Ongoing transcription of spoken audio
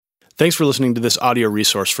Thanks for listening to this audio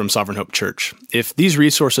resource from Sovereign Hope Church. If these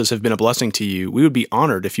resources have been a blessing to you, we would be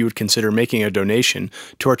honored if you would consider making a donation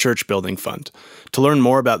to our church building fund. To learn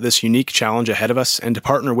more about this unique challenge ahead of us and to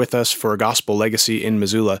partner with us for a gospel legacy in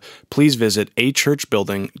Missoula, please visit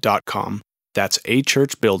achurchbuilding.com. That's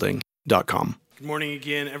achurchbuilding.com. Good morning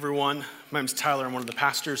again, everyone. My name is Tyler. I'm one of the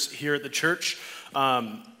pastors here at the church.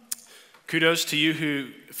 Kudos to you who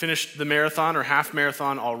finished the marathon or half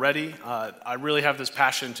marathon already. I really have this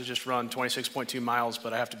passion to just run 26.2 miles,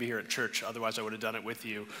 but I have to be here at church. Otherwise, I would have done it with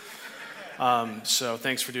you. So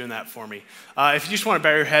thanks for doing that for me. If you just want to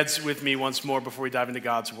bow your heads with me once more before we dive into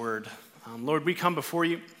God's word. Lord, we come before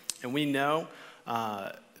you, and we know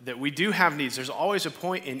that we do have needs. There's always a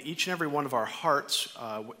point in each and every one of our hearts,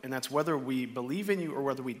 and that's whether we believe in you or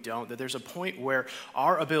whether we don't, that there's a point where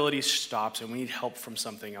our ability stops and we need help from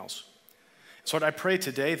something else. So I pray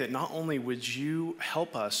today that not only would you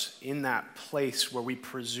help us in that place where we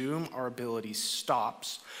presume our ability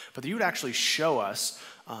stops, but that you would actually show us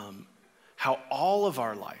how all of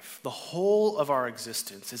our life, the whole of our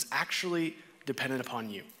existence, is actually dependent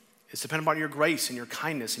upon you. It's dependent upon your grace and your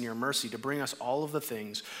kindness and your mercy to bring us all of the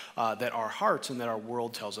things that our hearts and that our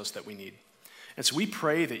world tells us that we need. And so we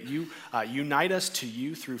pray that you unite us to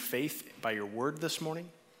you through faith by your word this morning,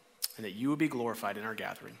 and that you would be glorified in our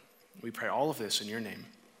gathering. We pray all of this in your name.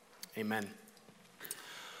 Amen.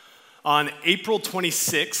 On April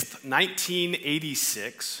 26th,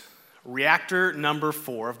 1986, reactor number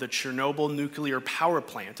 4 of the Chernobyl nuclear power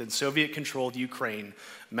plant in Soviet-controlled Ukraine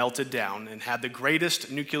melted down and had the greatest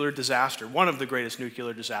nuclear disaster, one of the greatest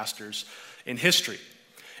nuclear disasters in history.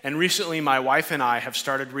 And recently, my wife and I have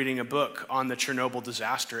started reading a book on the Chernobyl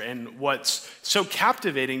disaster. And what's so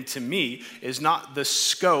captivating to me is not the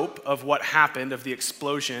scope of what happened, of the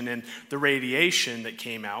explosion and the radiation that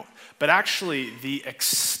came out, but actually the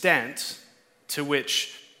extent to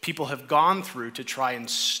which people have gone through to try and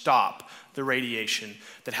stop the radiation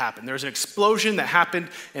that happened. There's an explosion that happened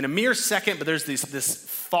in a mere second, but there's this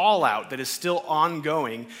fallout that is still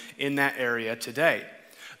ongoing in that area today.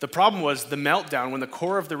 The problem was the meltdown. When the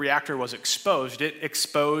core of the reactor was exposed, it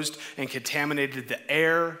exposed and contaminated the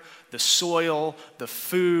air, the soil, the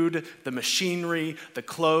food, the machinery, the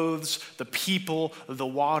clothes, the people, the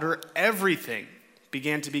water. Everything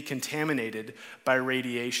began to be contaminated by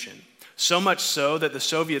radiation. So much so that the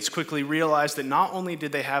Soviets quickly realized that not only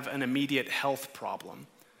did they have an immediate health problem,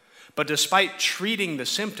 but despite treating the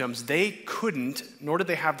symptoms, they couldn't, nor did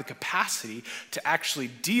they have the capacity to actually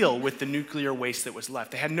deal with the nuclear waste that was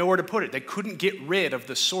left. They had nowhere to put it. They couldn't get rid of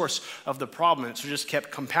the source of the problem, and so it just kept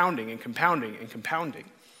compounding and compounding and compounding.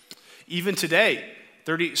 Even today,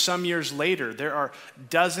 30-some years later, there are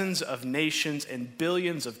dozens of nations and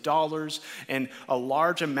billions of dollars and a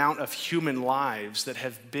large amount of human lives that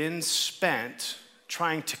have been spent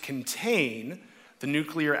trying to contain the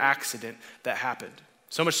nuclear accident that happened.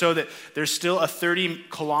 So much so that there's still a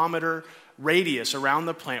 30-kilometer radius around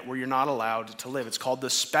the plant where you're not allowed to live. It's called the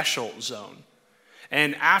special zone.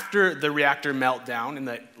 And after the reactor meltdown in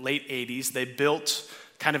the late 80s, they built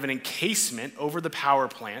kind of an encasement over the power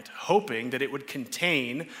plant, hoping that it would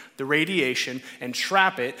contain the radiation and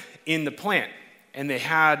trap it in the plant. And they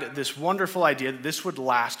had this wonderful idea that this would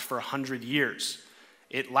last for 100 years.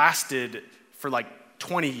 It lasted for like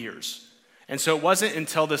 20 years. And so it wasn't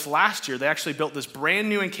until this last year they actually built this brand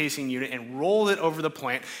new encasing unit and rolled it over the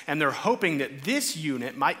plant, and they're hoping that this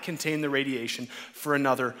unit might contain the radiation for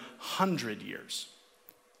another 100 years.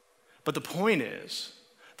 But the point is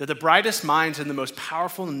that the brightest minds and the most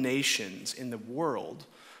powerful nations in the world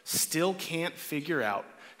still can't figure out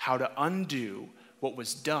how to undo what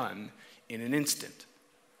was done in an instant.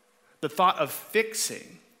 The thought of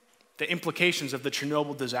fixing the implications of the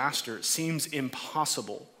Chernobyl disaster seems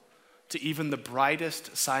impossible to even the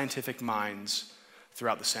brightest scientific minds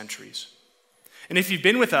throughout the centuries. And if you've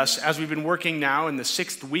been with us as we've been working now in the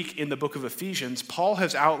 6th week in the book of Ephesians, Paul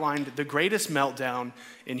has outlined the greatest meltdown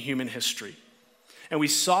in human history. And we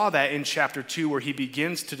saw that in chapter 2 where he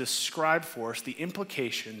begins to describe for us the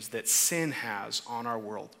implications that sin has on our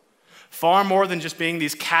world. Far more than just being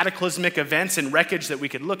these cataclysmic events and wreckage that we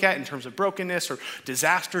could look at in terms of brokenness or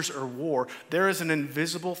disasters or war, there is an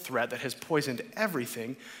invisible threat that has poisoned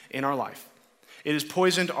everything in our life. It has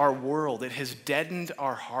poisoned our world. It has deadened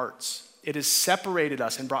our hearts. It has separated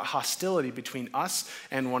us and brought hostility between us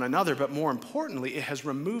and one another. But more importantly, it has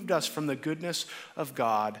removed us from the goodness of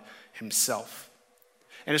God himself.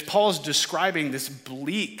 And as Paul is describing this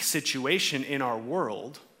bleak situation in our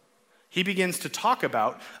world, he begins to talk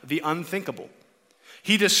about the unthinkable.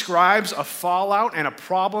 He describes a fallout and a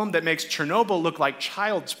problem that makes Chernobyl look like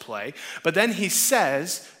child's play, but then he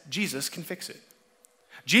says Jesus can fix it.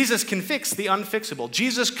 Jesus can fix the unfixable.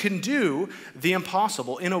 Jesus can do the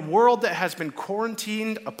impossible. In a world that has been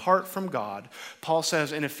quarantined apart from God, Paul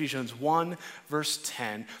says in Ephesians 1, verse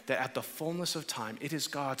 10, that at the fullness of time, it is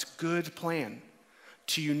God's good plan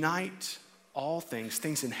to unite all things,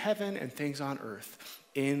 things in heaven and things on earth,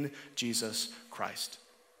 in Jesus Christ.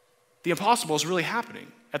 The impossible is really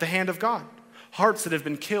happening at the hand of God. Hearts that have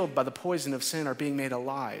been killed by the poison of sin are being made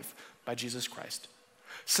alive by Jesus Christ.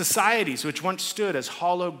 Societies which once stood as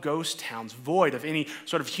hollow ghost towns, void of any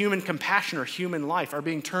sort of human compassion or human life, are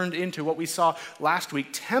being turned into what we saw last week,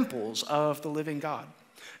 temples of the living God.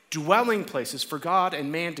 Dwelling places for God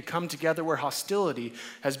and man to come together where hostility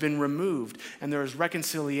has been removed and there is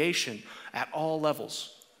reconciliation at all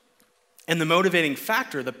levels. And the motivating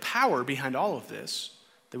factor, the power behind all of this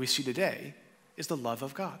that we see today, is the love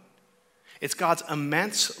of God. It's God's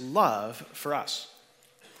immense love for us.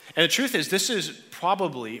 And the truth is, this is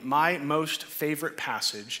probably my most favorite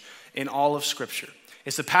passage in all of Scripture.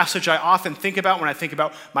 It's the passage I often think about when I think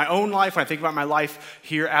about my own life, when I think about my life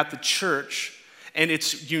here at the church. And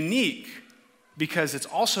it's unique because it's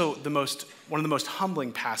also one of the most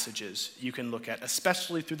humbling passages you can look at,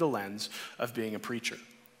 especially through the lens of being a preacher.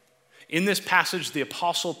 In this passage, the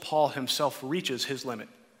Apostle Paul himself reaches his limit.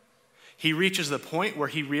 He reaches the point where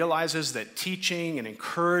he realizes that teaching and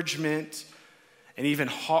encouragement and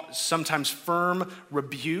even sometimes firm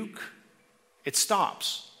rebuke, it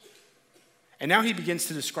stops. And now he begins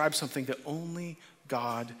to describe something that only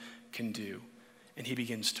God can do. And he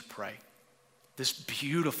begins to pray. This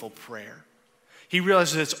beautiful prayer. He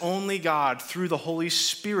realizes it's only God, through the Holy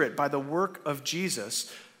Spirit, by the work of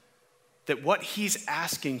Jesus, that what he's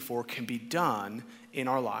asking for can be done in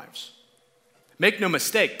our lives. Make no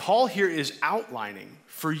mistake, Paul here is outlining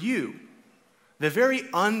for you the very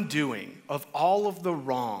undoing of all of the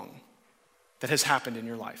wrong that has happened in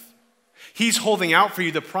your life. He's holding out for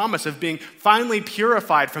you the promise of being finally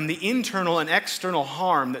purified from the internal and external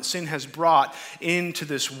harm that sin has brought into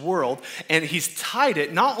this world. And he's tied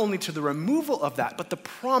it not only to the removal of that, but the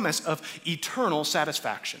promise of eternal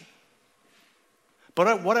satisfaction.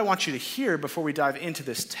 But what I want you to hear before we dive into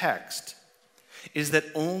this text is that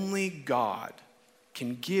only God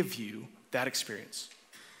can give you that experience.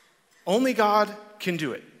 Only God can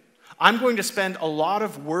do it. I'm going to spend a lot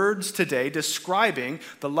of words today describing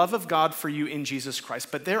the love of God for you in Jesus Christ,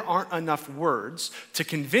 but there aren't enough words to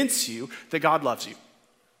convince you that God loves you.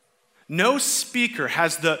 No speaker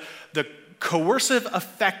has the coercive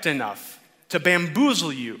effect enough to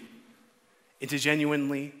bamboozle you into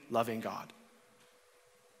genuinely loving God.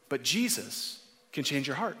 But Jesus can change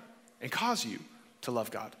your heart and cause you to love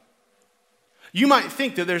God. You might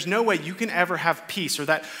think that there's no way you can ever have peace or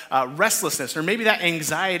that restlessness or maybe that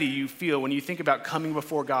anxiety you feel when you think about coming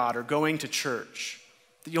before God or going to church,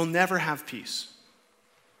 that you'll never have peace.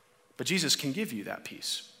 But Jesus can give you that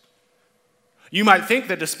peace. You might think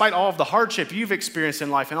that despite all of the hardship you've experienced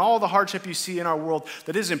in life and all the hardship you see in our world,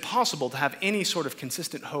 that it is impossible to have any sort of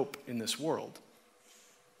consistent hope in this world.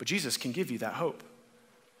 But Jesus can give you that hope.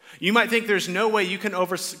 You might think there's no way you can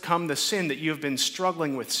overcome the sin that you have been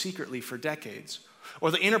struggling with secretly for decades,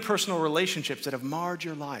 or the interpersonal relationships that have marred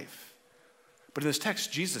your life. But in this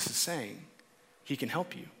text, Jesus is saying he can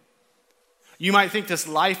help you. You might think this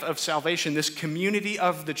life of salvation, this community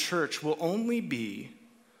of the church, will only be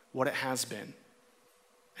what it has been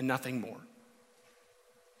and nothing more.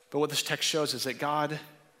 But what this text shows is that God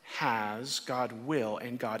has, God will,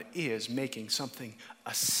 and God is making something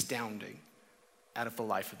astounding out of the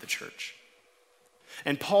life of the church.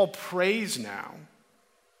 And Paul prays now.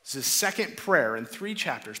 This is his second prayer in 3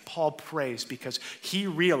 chapters. Paul prays because he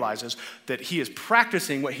realizes that he is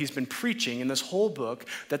practicing what he's been preaching in this whole book,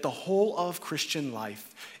 that the whole of Christian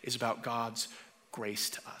life is about God's grace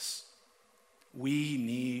to us. We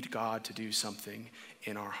need God to do something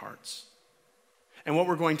in our hearts. And what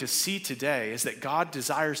we're going to see today is that God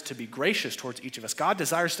desires to be gracious towards each of us. God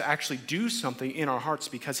desires to actually do something in our hearts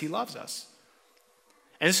because he loves us.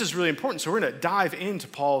 And this is really important. So we're going to dive into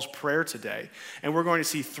Paul's prayer today. And we're going to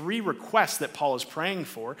see 3 requests that Paul is praying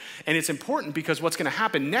for. And it's important because what's going to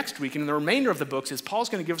happen next week and in the remainder of the books is Paul's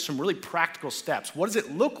going to give us some really practical steps. What does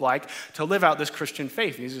it look like to live out this Christian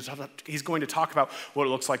faith? He's going to talk about what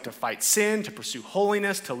it looks like to fight sin, to pursue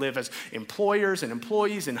holiness, to live as employers and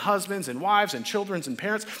employees and husbands and wives and children and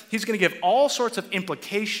parents. He's going to give all sorts of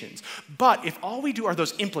implications. But if all we do are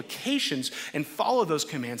those implications and follow those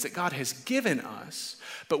commands that God has given us,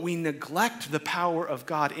 but we neglect the power of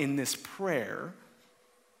God in this prayer,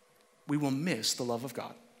 we will miss the love of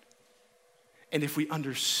God. And if we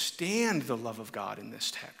understand the love of God in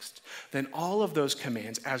this text, then all of those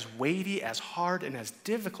commands, as weighty, as hard, and as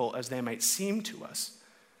difficult as they might seem to us,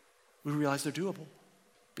 we realize they're doable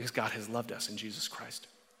because God has loved us in Jesus Christ.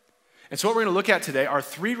 And so what we're going to look at today are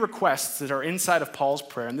 3 requests that are inside of Paul's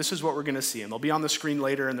prayer, and this is what we're going to see. And they'll be on the screen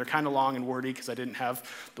later, and they're kind of long and wordy because I didn't have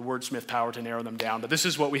the wordsmith power to narrow them down, but this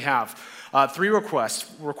is what we have. 3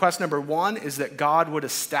 requests. Request number 1 is that God would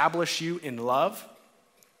establish you in love.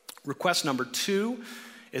 Request number 2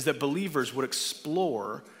 is that believers would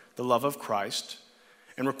explore the love of Christ.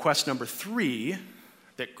 And request number 3,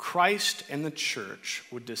 that Christ and the church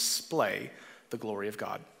would display the glory of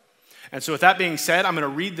God. And so with that being said, I'm going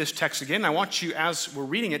to read this text again. I want you, as we're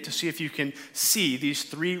reading it, to see if you can see these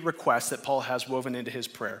 3 requests that Paul has woven into his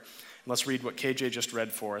prayer. And let's read what KJ just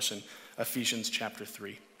read for us in Ephesians chapter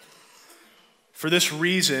 3. For this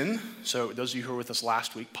reason, so those of you who were with us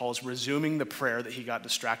last week, Paul is resuming the prayer that he got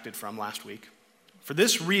distracted from last week. For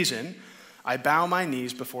this reason, I bow my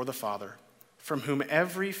knees before the Father, from whom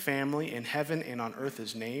every family in heaven and on earth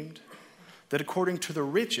is named, that according to the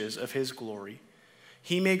riches of his glory,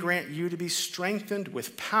 he may grant you to be strengthened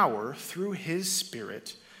with power through his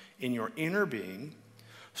Spirit in your inner being,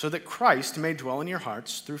 so that Christ may dwell in your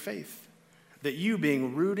hearts through faith, that you,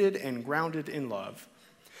 being rooted and grounded in love,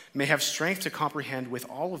 may have strength to comprehend with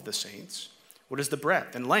all of the saints what is the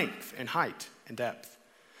breadth and length and height and depth,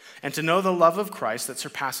 and to know the love of Christ that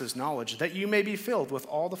surpasses knowledge, that you may be filled with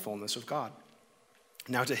all the fullness of God.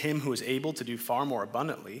 Now to him who is able to do far more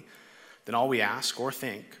abundantly than all we ask or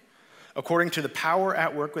think, according to the power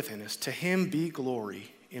at work within us, to him be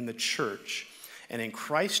glory in the church and in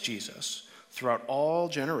Christ Jesus throughout all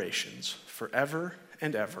generations, forever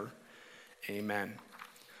and ever. Amen.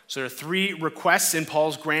 So there are 3 requests in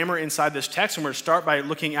Paul's grammar inside this text, and we're going to start by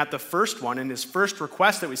looking at the first one. And his first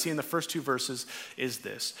request that we see in the first 2 verses is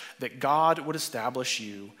this, that God would establish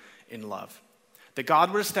you in love. That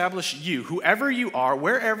God would establish you, whoever you are,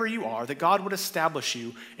 wherever you are, that God would establish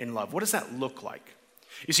you in love. What does that look like?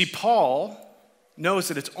 You see, Paul knows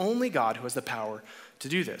that it's only God who has the power to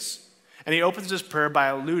do this. And he opens his prayer by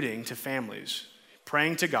alluding to families,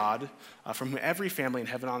 praying to God from whom every family in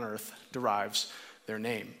heaven and on earth derives their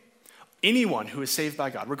name. Anyone who is saved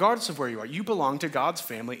by God, regardless of where you are, you belong to God's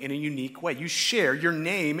family in a unique way. You share, your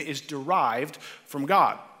name is derived from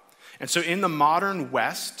God. And so in the modern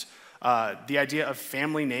West, the idea of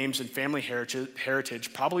family names and family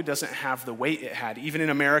heritage probably doesn't have the weight it had, even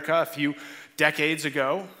in America a few decades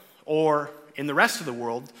ago, or in the rest of the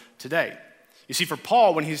world today. You see, for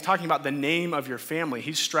Paul, when he's talking about the name of your family,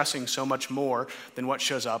 he's stressing so much more than what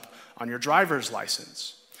shows up on your driver's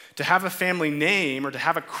license. To have a family name, or to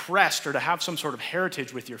have a crest, or to have some sort of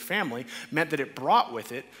heritage with your family meant that it brought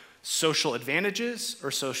with it social advantages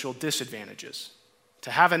or social disadvantages.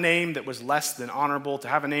 To have a name that was less than honorable, to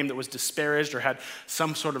have a name that was disparaged or had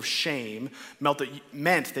some sort of shame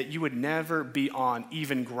meant that you would never be on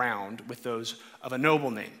even ground with those of a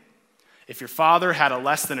noble name. If your father had a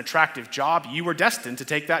less than attractive job, you were destined to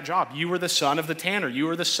take that job. You were the son of the tanner. You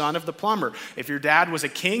were the son of the plumber. If your dad was a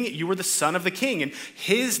king, you were the son of the king, and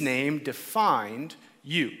his name defined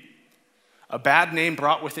you. A bad name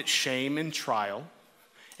brought with it shame and trial,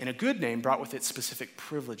 and a good name brought with it specific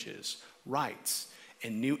privileges, rights,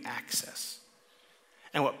 and new access.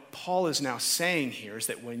 And what Paul is now saying here is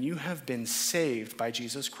that when you have been saved by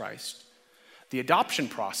Jesus Christ, the adoption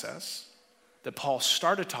process that Paul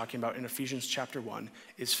started talking about in Ephesians chapter 1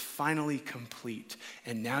 is finally complete.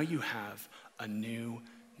 And now you have a new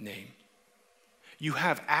name. You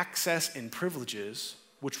have access and privileges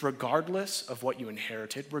which, regardless of what you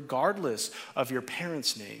inherited, regardless of your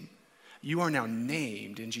parents' name, you are now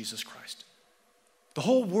named in Jesus Christ. The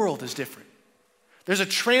whole world is different. There's a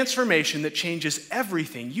transformation that changes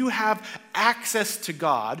everything. You have access to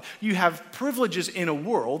God. You have privileges in a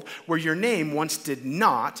world where your name once did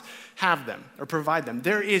not have them or provide them.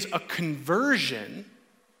 There is a conversion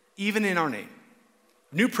even in our name.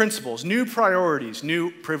 New principles, new priorities,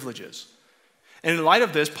 new privileges. And in light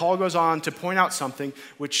of this, Paul goes on to point out something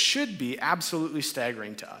which should be absolutely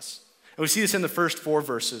staggering to us. And we see this in the first 3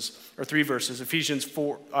 verses, Ephesians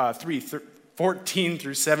 14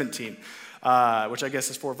 through 17. Which I guess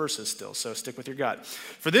is 4 verses still, so stick with your gut.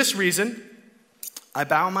 For this reason, I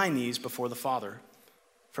bow my knees before the Father,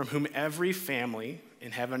 from whom every family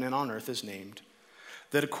in heaven and on earth is named,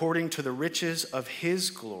 that according to the riches of his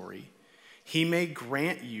glory, he may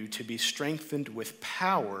grant you to be strengthened with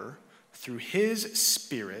power through his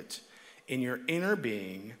Spirit in your inner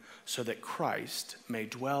being, so that Christ may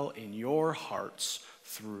dwell in your hearts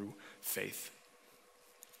through faith.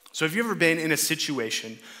 So have you ever been in a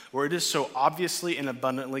situation where it is so obviously and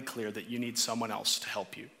abundantly clear that you need someone else to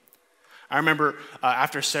help you? I remember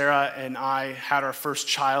after Sarah and I had our first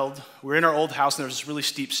child, we were in our old house and there was this really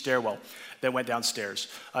steep stairwell that went downstairs.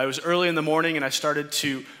 It was early in the morning and I started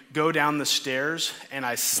to go down the stairs and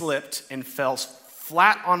I slipped and fell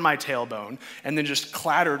flat on my tailbone and then just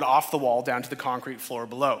clattered off the wall down to the concrete floor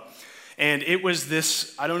below. And it was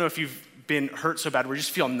this, I don't know if you've been hurt so bad where you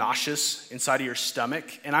just feel nauseous inside of your stomach.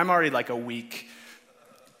 And I'm already like a weak,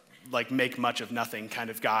 like make much of nothing kind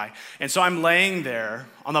of guy. And so I'm laying there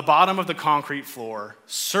on the bottom of the concrete floor,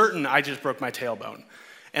 certain I just broke my tailbone.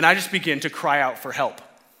 And I just begin to cry out for help.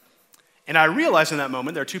 And I realize in that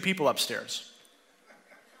moment there are two people upstairs.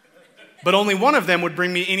 But only one of them would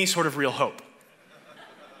bring me any sort of real hope.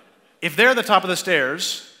 If there at the top of the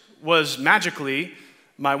stairs was magically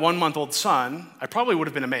my 1-month-old son, I probably would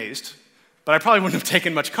have been amazed, but I probably wouldn't have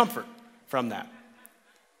taken much comfort from that.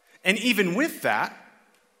 And even with that,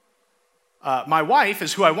 my wife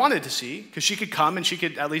is who I wanted to see, because she could come and she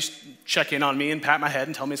could at least check in on me and pat my head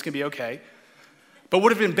and tell me it's going to be okay. But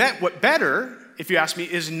would have been what better, if you ask me,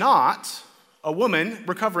 is not a woman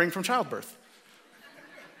recovering from childbirth.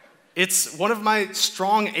 It's one of my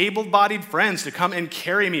strong, able-bodied friends to come and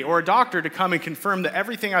carry me, or a doctor to come and confirm that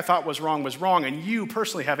everything I thought was wrong, and you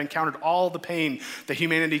personally have encountered all the pain that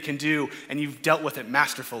humanity can do, and you've dealt with it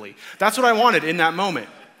masterfully. That's what I wanted in that moment.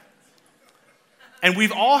 And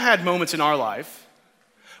we've all had moments in our life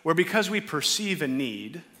where because we perceive a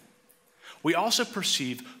need, we also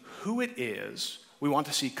perceive who it is we want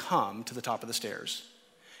to see come to the top of the stairs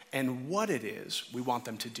and what it is we want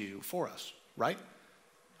them to do for us, right?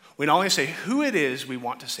 We not only say who it is we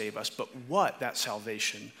want to save us, but what that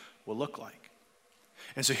salvation will look like.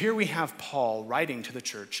 And so here we have Paul writing to the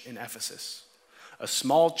church in Ephesus, a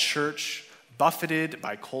small church buffeted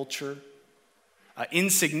by culture,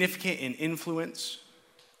 insignificant in influence,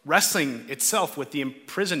 wrestling itself with the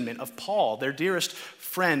imprisonment of Paul, their dearest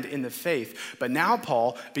friend in the faith. But now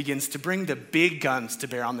Paul begins to bring the big guns to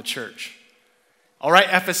bear on the church. All right,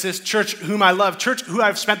 Ephesus, church whom I love, church who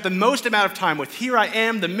I've spent the most amount of time with. Here I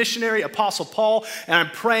am, the missionary apostle Paul, and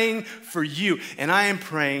I'm praying for you. And I am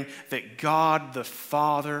praying that God the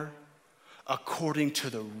Father, according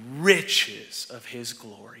to the riches of his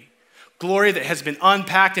glory that has been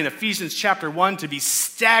unpacked in Ephesians chapter 1 to be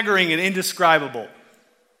staggering and indescribable,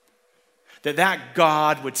 that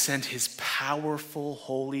God would send his powerful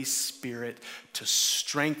Holy Spirit to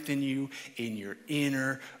strengthen you in your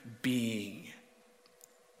inner being.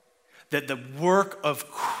 That the work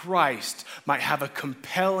of Christ might have a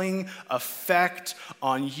compelling effect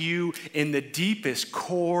on you in the deepest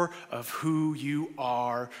core of who you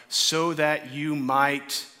are, so that you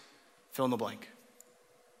might fill in the blank.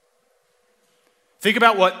 Think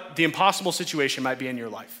about what the impossible situation might be in your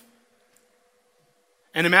life.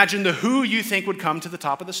 And imagine the who you think would come to the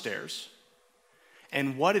top of the stairs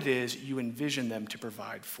and what it is you envision them to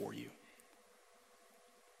provide for you.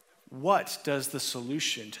 What does the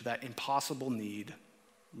solution to that impossible need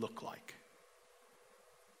look like?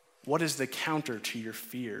 What is the counter to your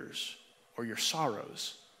fears or your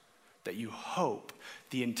sorrows that you hope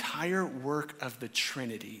the entire work of the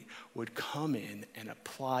Trinity would come in and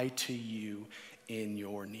apply to you in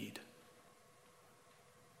your need?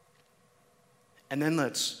 And then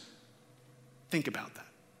let's think about that.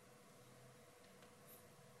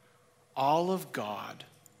 All of God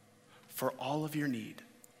for all of your need.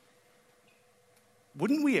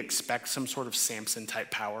 Wouldn't we expect some sort of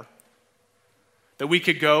Samson-type power? That we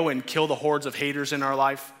could go and kill the hordes of haters in our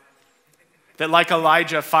life? That like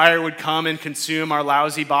Elijah, fire would come and consume our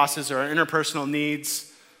lousy bosses or our interpersonal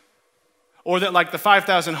needs? Or that like the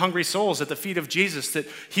 5,000 hungry souls at the feet of Jesus, that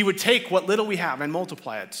he would take what little we have and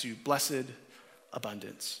multiply it to blessed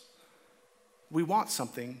abundance? We want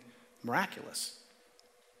something miraculous.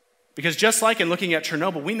 Because just like in looking at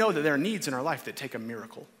Chernobyl, we know that there are needs in our life that take a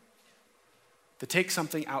miracle, that take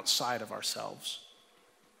something outside of ourselves.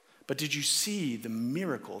 But did you see the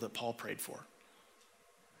miracle that Paul prayed for?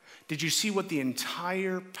 Did you see what the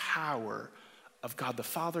entire power of God the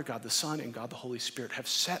Father, God the Son, and God the Holy Spirit have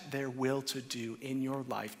set their will to do in your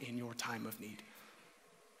life, in your time of need?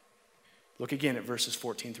 Look again at verses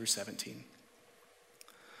 14 through 17.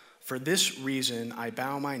 For this reason I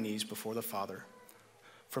bow my knees before the Father,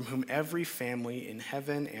 from whom every family in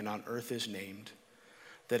heaven and on earth is named,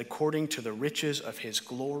 that according to the riches of his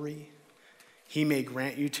glory, he may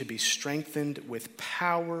grant you to be strengthened with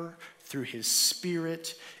power through his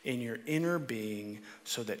Spirit in your inner being,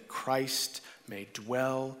 so that Christ may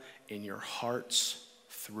dwell in your hearts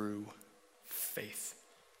through faith.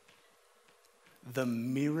 The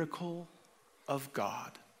miracle of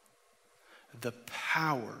God, the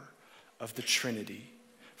power of the Trinity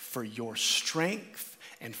for your strength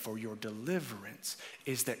and for your deliverance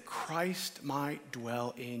is that Christ might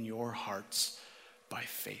dwell in your hearts by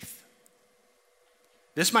faith.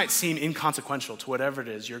 This might seem inconsequential to whatever it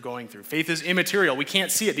is you're going through. Faith is immaterial. We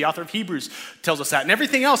can't see it. The author of Hebrews tells us that. And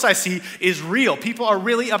everything else I see is real. People are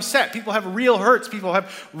really upset. People have real hurts. People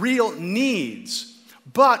have real needs.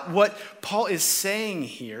 But what Paul is saying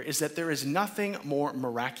here is that there is nothing more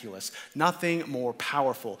miraculous, nothing more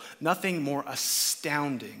powerful, nothing more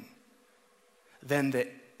astounding than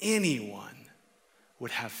that anyone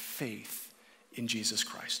would have faith in Jesus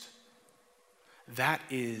Christ. That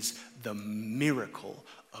is the miracle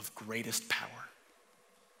of greatest power.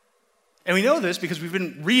 And we know this because we've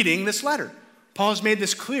been reading this letter. Paul has made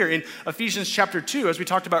this clear in Ephesians chapter 2, as we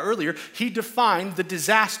talked about earlier. He defined the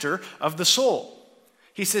disaster of the soul.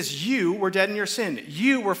 He says, you were dead in your sin.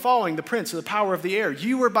 You were following the prince of the power of the air.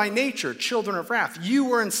 You were by nature children of wrath. You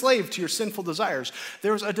were enslaved to your sinful desires.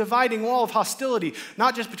 There was a dividing wall of hostility,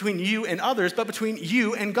 not just between you and others, but between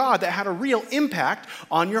you and God that had a real impact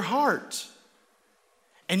on your heart.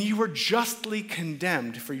 And you were justly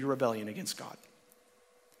condemned for your rebellion against God.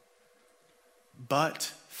 But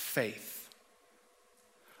faith.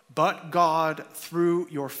 But God, through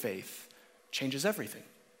your faith, changes everything.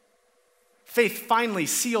 Faith finally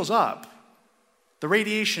seals up the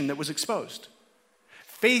radiation that was exposed.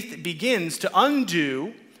 Faith begins to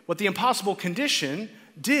undo what the impossible condition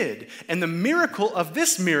did. And the miracle of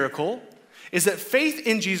this miracle is that faith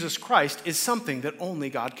in Jesus Christ is something that only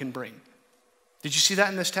God can bring. Did you see that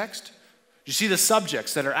in this text? Did you see the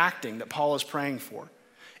subjects that are acting that Paul is praying for?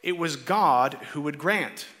 It was God who would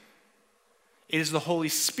grant. It is the Holy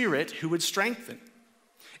Spirit who would strengthen.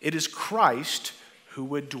 It is Christ who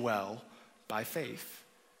would dwell by faith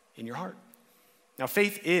in your heart. Now,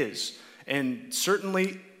 faith is, and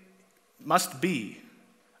certainly must be,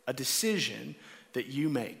 a decision that you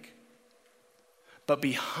make. But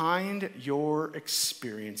behind your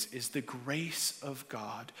experience is the grace of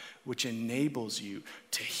God, which enables you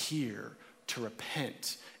to hear, to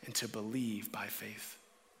repent, and to believe by faith.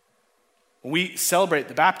 When we celebrate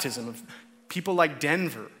the baptism of people like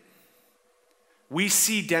Denver, we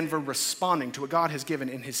see Denver responding to what God has given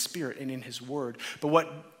in his Spirit and in his word. But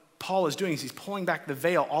what Paul is doing is he's pulling back the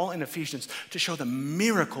veil, all in Ephesians, to show the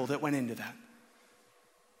miracle that went into that.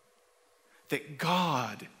 That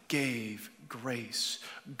God gave grace.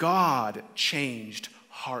 God changed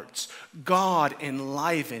hearts. God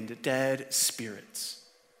enlivened dead spirits.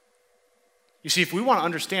 You see, if we want to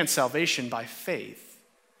understand salvation by faith,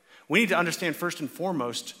 we need to understand first and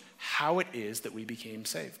foremost how it is that we became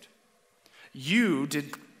saved. You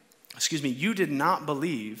did not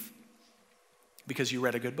believe because you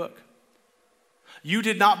read a good book. You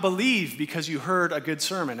did not believe because you heard a good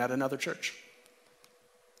sermon at another church.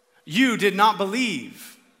 You did not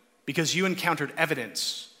believe because you encountered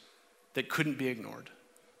evidence that couldn't be ignored.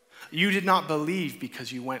 You did not believe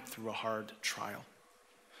because you went through a hard trial.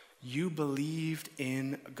 You believed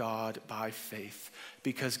in God by faith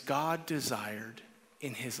because God desired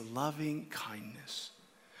in his loving kindness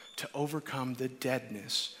to overcome the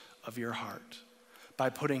deadness of your heart by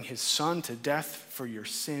putting his son to death for your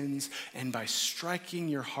sins and by striking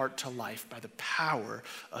your heart to life by the power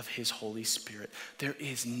of his Holy Spirit. There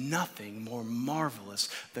is nothing more marvelous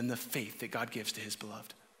than the faith that God gives to his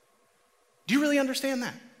beloved. Do you really understand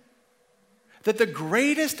that? That the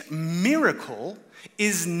greatest miracle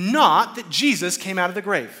is not that Jesus came out of the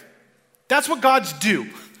grave. That's what gods do.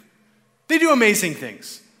 They do amazing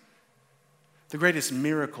things. The greatest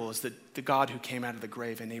miracle is that the God who came out of the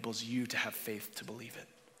grave enables you to have faith to believe it.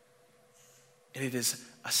 And it is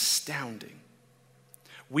astounding.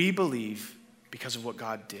 We believe because of what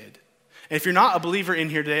God did. And if you're not a believer in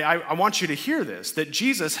here today, I want you to hear this, that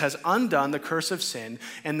Jesus has undone the curse of sin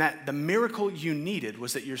and that the miracle you needed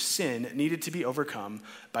was that your sin needed to be overcome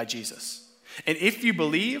by Jesus. And if you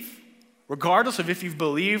believe, regardless of if you've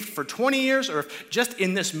believed for 20 years or if just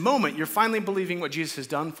in this moment you're finally believing what Jesus has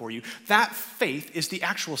done for you, that faith is the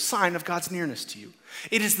actual sign of God's nearness to you.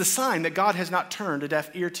 It is the sign that God has not turned a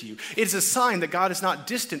deaf ear to you. It is a sign that God is not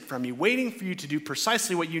distant from you, waiting for you to do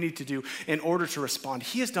precisely what you need to do in order to respond.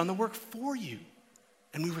 He has done the work for you,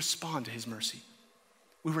 and we respond to his mercy.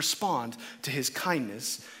 We respond to his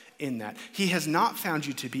kindness in that. He has not found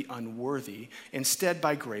you to be unworthy. Instead,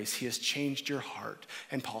 by grace, he has changed your heart.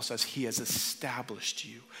 And Paul says he has established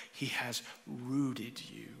you. He has rooted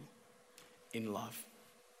you in love.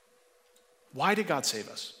 Why did God save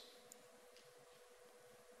us?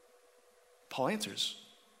 Paul answers.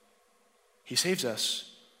 He saves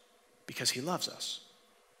us because he loves us.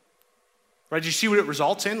 Right? Do you see what it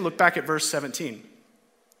results in? Look back at verse 17.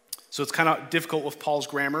 So it's kind of difficult with Paul's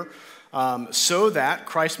grammar. so that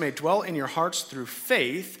Christ may dwell in your hearts through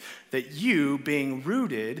faith, that you, being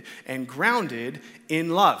rooted and grounded in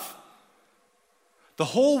love. The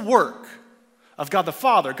whole work of God the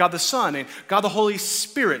Father, God the Son, and God the Holy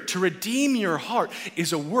Spirit to redeem your heart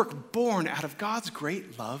is a work born out of God's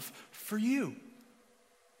great love for you.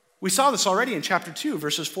 We saw this already in chapter 2,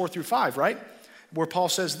 verses 4 through 5, right? Where Paul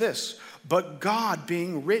says this, "But God,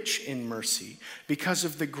 being rich in mercy, because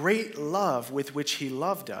of the great love with which he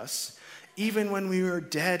loved us, even when we were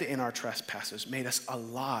dead in our trespasses, made us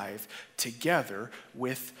alive together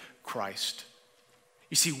with Christ."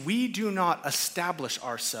 You see, we do not establish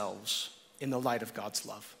ourselves in the light of God's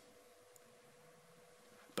love,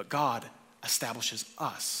 but God establishes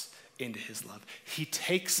us into his love. He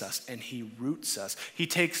takes us and he roots us. He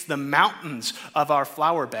takes the mountains of our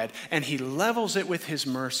flower bed and he levels it with his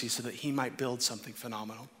mercy so that he might build something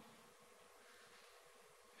phenomenal.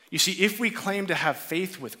 You see, if we claim to have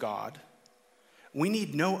faith with God, we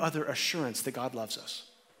need no other assurance that God loves us,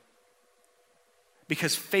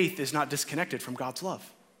 because faith is not disconnected from God's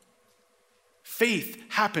love. Faith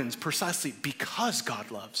happens precisely because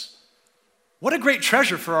God loves. What a great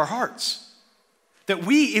treasure for our hearts. That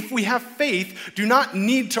we, if we have faith, do not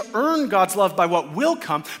need to earn God's love by what will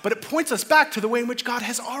come, but it points us back to the way in which God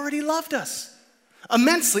has already loved us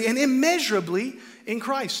immensely and immeasurably in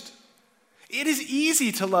Christ. It is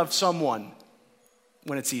easy to love someone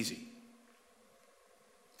when it's easy.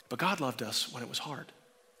 But God loved us when it was hard.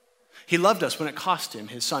 He loved us when it cost him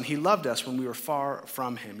his son. He loved us when we were far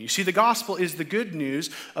from him. You see, the gospel is the good news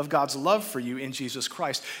of God's love for you in Jesus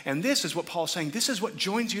Christ. And this is what Paul's saying. This is what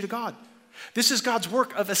joins you to God. This is God's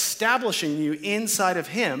work of establishing you inside of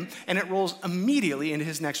him, and it rolls immediately into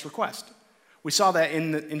his next request. We saw that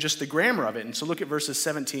in just the grammar of it. And so look at verses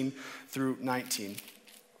 17 through 19.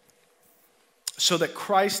 "So that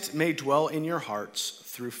Christ may dwell in your hearts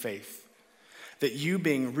through faith, that you,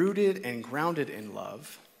 being rooted and grounded in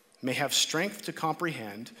love, may have strength to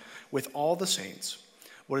comprehend with all the saints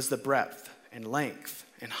what is the breadth and length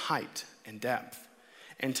and height and depth,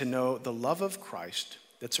 and to know the love of Christ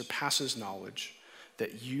that surpasses knowledge,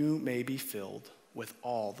 that you may be filled with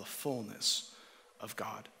all the fullness of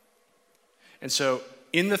God." And so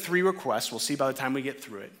in the three requests, we'll see by the time we get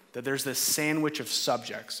through it, that there's this sandwich of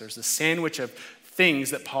subjects. There's this sandwich of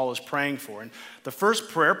things that Paul is praying for. And the first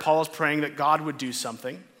prayer, Paul is praying that God would do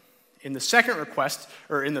something. In the second request,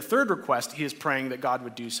 or in the third request, he is praying that God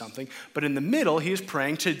would do something. But in the middle, he is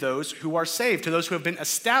praying to those who are saved, to those who have been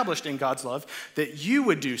established in God's love, that you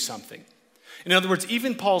would do something. In other words,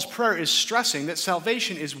 even Paul's prayer is stressing that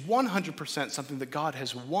salvation is 100% something that God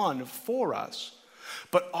has won for us.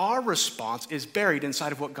 But our response is buried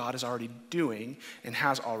inside of what God is already doing and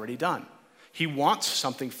has already done. He wants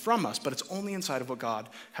something from us, but it's only inside of what God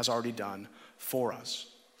has already done for us.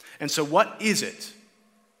 And so what is it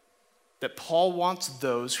that Paul wants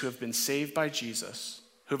those who have been saved by Jesus,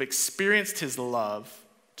 who have experienced his love,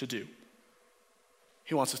 to do?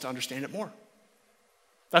 He wants us to understand it more.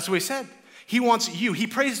 That's what he said. He wants you. He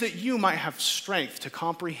prays that you might have strength to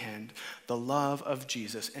comprehend the love of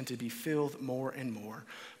Jesus and to be filled more and more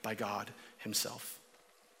by God himself.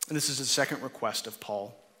 And this is the second request of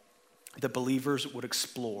Paul, that believers would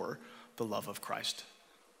explore the love of Christ.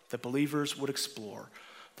 That believers would explore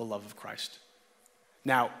the love of Christ.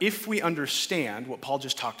 Now, if we understand what Paul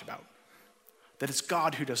just talked about, that it's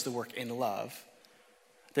God who does the work in love,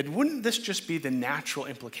 then wouldn't this just be the natural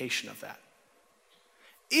implication of that?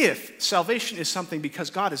 If salvation is something because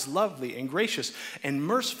God is lovely and gracious and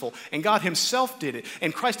merciful, and God himself did it,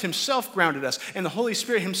 and Christ himself grounded us, and the Holy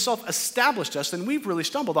Spirit himself established us, then we've really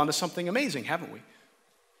stumbled onto something amazing, haven't we?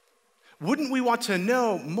 Wouldn't we want to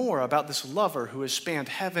know more about this lover who has spanned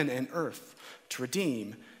heaven and earth to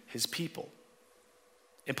redeem his people?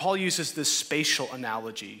 And Paul uses this spatial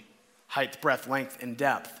analogy, height, breadth, length, and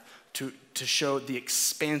depth, to show the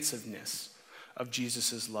expansiveness of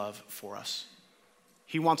Jesus' love for us.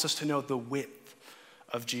 He wants us to know the width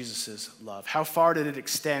of Jesus' love. How far did it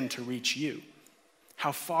extend to reach you?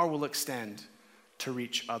 How far will it extend to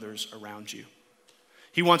reach others around you?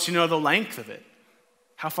 He wants you to know the length of it.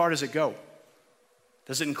 How far does it go?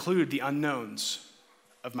 Does it include the unknowns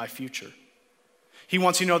of my future? He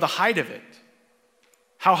wants you to know the height of it.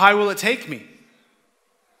 How high will it take me?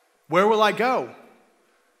 Where will I go?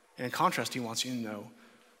 And in contrast, he wants you to know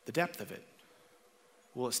the depth of it.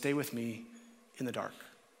 Will it stay with me in the dark,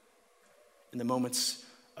 in the moments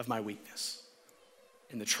of my weakness,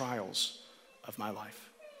 in the trials of my life?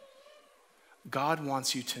 God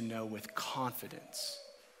wants you to know with confidence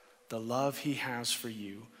the love he has for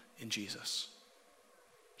you in Jesus.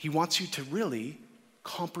 He wants you to really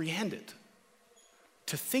comprehend it,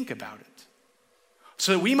 to think about it.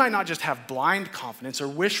 So that we might not just have blind confidence or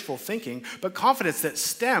wishful thinking, but confidence that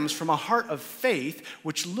stems from a heart of faith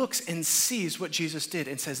which looks and sees what Jesus did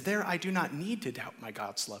and says, there I do not need to doubt my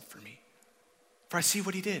God's love for me. For I see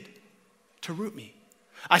what he did to root me.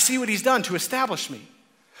 I see what he's done to establish me.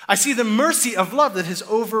 I see the mercy of love that has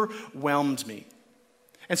overwhelmed me.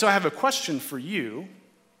 And so I have a question for you,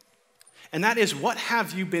 and that is, what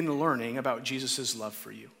have you been learning about Jesus' love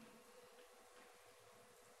for you?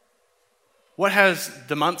 What has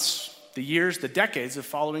the months, the years, the decades of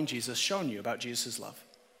following Jesus shown you about Jesus' love?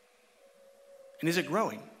 And is it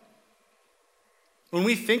growing? When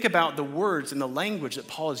we think about the words and the language that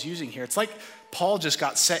Paul is using here, it's like Paul just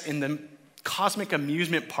got set in the cosmic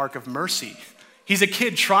amusement park of mercy. He's a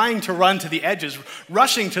kid trying to run to the edges,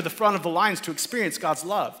 rushing to the front of the lines to experience God's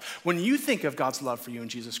love. When you think of God's love for you in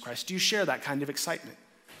Jesus Christ, do you share that kind of excitement?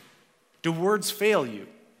 Do words fail you?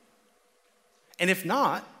 And if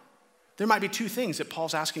not, there might be two things that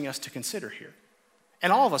Paul's asking us to consider here.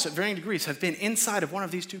 And all of us at varying degrees have been inside of one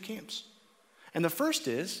of these two camps. And the first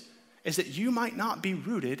is that you might not be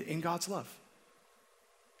rooted in God's love.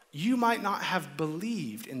 You might not have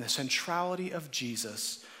believed in the centrality of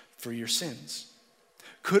Jesus for your sins.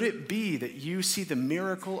 Could it be that you see the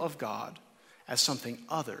miracle of God as something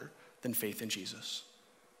other than faith in Jesus?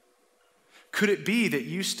 Could it be that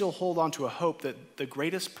you still hold on to a hope that the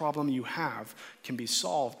greatest problem you have can be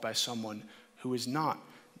solved by someone who is not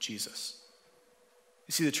Jesus?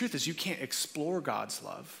 You see, the truth is you can't explore God's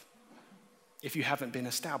love if you haven't been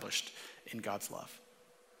established in God's love.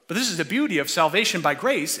 But this is the beauty of salvation by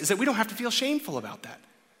grace, is that we don't have to feel shameful about that.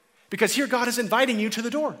 Because here God is inviting you to the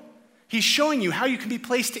door. He's showing you how you can be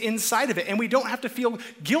placed inside of it, and we don't have to feel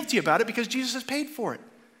guilty about it because Jesus has paid for it.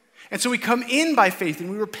 And so we come in by faith and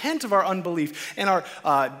we repent of our unbelief and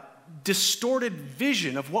our distorted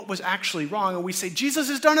vision of what was actually wrong, and we say, Jesus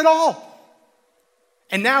has done it all.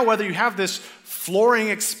 And now, whether you have this flooring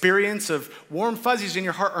experience of warm fuzzies in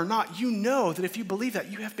your heart or not, you know that if you believe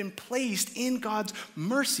that, you have been placed in God's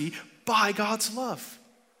mercy by God's love.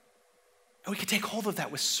 And we can take hold of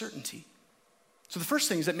that with certainty. So the first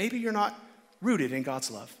thing is that maybe you're not rooted in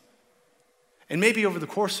God's love. And maybe over the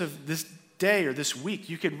course of this day or this week,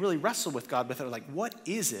 you could really wrestle with God with it, like, what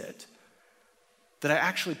is it that I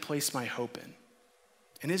actually place my hope in?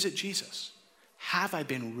 And is it Jesus? Have I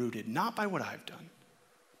been rooted, not by what I've done,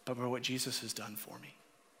 but by what Jesus has done for me?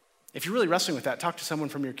 If you're really wrestling with that, talk to someone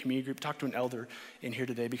from your community group, talk to an elder in here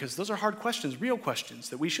today, because those are hard questions, real questions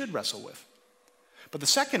that we should wrestle with. But the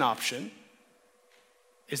second option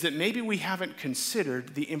is that maybe we haven't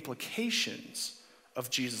considered the implications of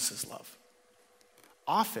Jesus' love.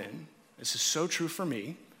 Often, this is so true for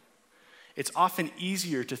me, it's often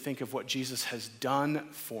easier to think of what Jesus has done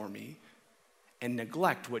for me and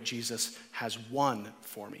neglect what Jesus has won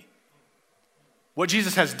for me. What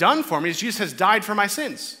Jesus has done for me is Jesus has died for my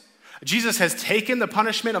sins. Jesus has taken the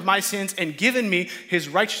punishment of my sins and given me his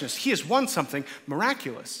righteousness. He has won something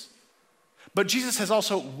miraculous. But Jesus has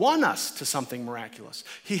also won us to something miraculous.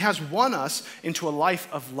 He has won us into a life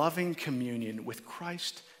of loving communion with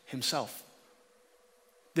Christ himself.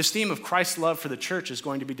 This theme of Christ's love for the church is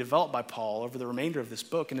going to be developed by Paul over the remainder of this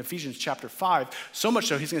book in Ephesians chapter 5. So much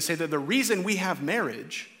so, he's going to say that the reason we have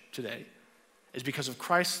marriage today is because of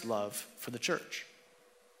Christ's love for the church.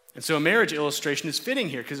 And so a marriage illustration is fitting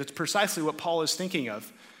here because it's precisely what Paul is thinking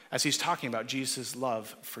of as he's talking about Jesus'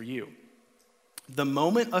 love for you. The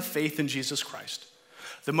moment of faith in Jesus Christ,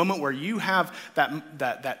 the moment where you have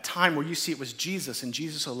that time where you see it was Jesus and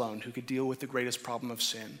Jesus alone who could deal with the greatest problem of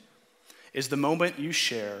sin, is the moment you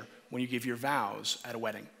share when you give your vows at a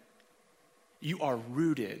wedding. You are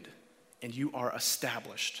rooted and you are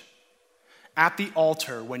established. At the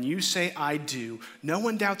altar, when you say, I do, no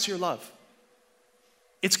one doubts your love.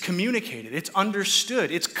 It's communicated, it's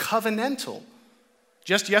understood, it's covenantal.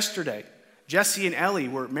 Just yesterday, Jesse and Ellie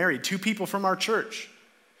were married, two people from our church.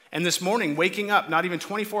 And this morning, waking up, not even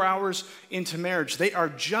 24 hours into marriage, they are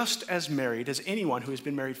just as married as anyone who has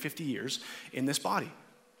been married 50 years in this body.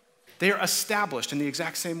 They are established in the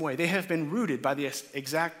exact same way. They have been rooted by the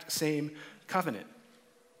exact same covenant.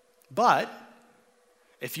 But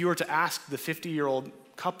if you were to ask the 50-year-old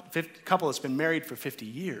couple that's been married for 50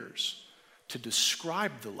 years to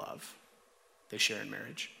describe the love they share in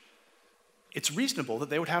marriage, it's reasonable that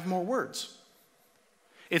they would have more words.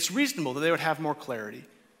 It's reasonable that they would have more clarity.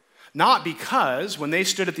 Not because when they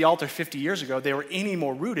stood at the altar 50 years ago, they were any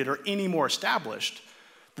more rooted or any more established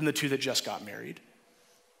than the two that just got married,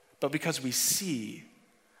 but because we see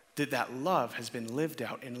that love has been lived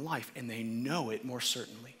out in life and they know it more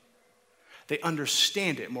certainly. They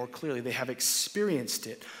understand it more clearly. They have experienced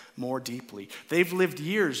it more deeply. They've lived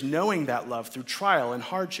years knowing that love through trial and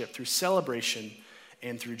hardship, through celebration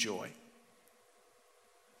and through joy.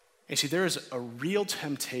 And see, there is a real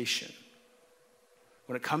temptation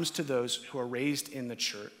when it comes to those who are raised in the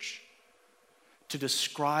church to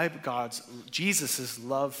describe Jesus'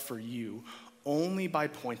 love for you only by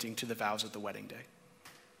pointing to the vows of the wedding day.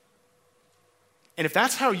 And if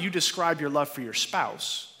that's how you describe your love for your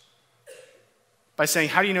spouse, by saying,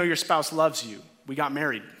 how do you know your spouse loves you? We got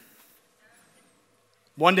married.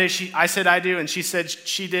 One day I said I do, and she said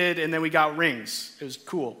she did, and then we got rings. It was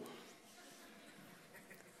cool.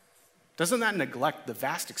 Doesn't that neglect the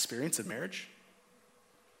vast experience of marriage?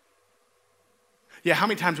 Yeah, how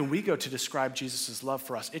many times when we go to describe Jesus' love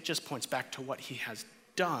for us, it just points back to what he has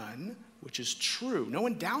done, which is true. No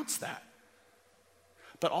one doubts that.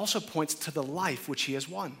 But also points to the life which he has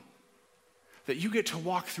won. That you get to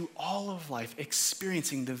walk through all of life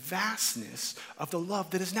experiencing the vastness of the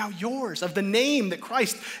love that is now yours, of the name that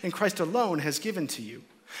Christ and Christ alone has given to you.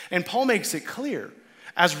 And Paul makes it clear,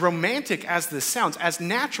 as romantic as this sounds, as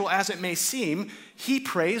natural as it may seem, he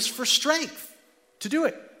prays for strength to do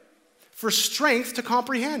it, for strength to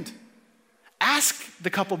comprehend. Ask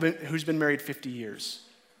the couple who's been married 50 years.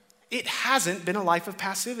 It hasn't been a life of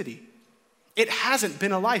passivity. It hasn't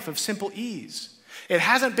been a life of simple ease. It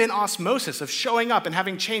hasn't been osmosis of showing up and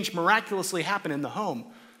having change miraculously happen in the home.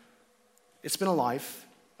 It's been a life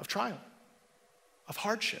of trial, of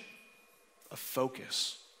hardship, of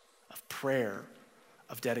focus, of prayer,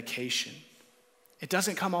 of dedication. It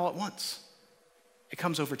doesn't come all at once. It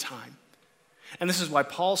comes over time. And this is why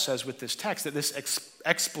Paul says with this text that this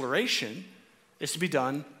exploration is to be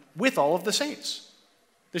done with all of the saints.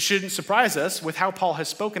 This shouldn't surprise us with how Paul has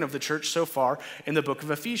spoken of the church so far in the book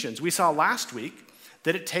of Ephesians. We saw last week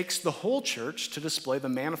that it takes the whole church to display the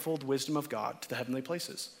manifold wisdom of God to the heavenly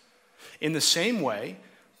places. In the same way,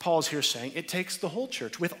 Paul's here saying it takes the whole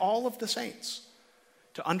church with all of the saints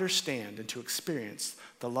to understand and to experience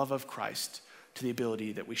the love of Christ to the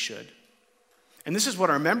ability that we should. And this is what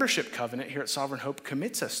our membership covenant here at Sovereign Hope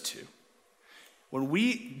commits us to. When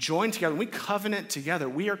we join together, when we covenant together,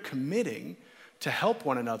 we are committing to help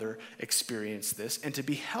one another experience this and to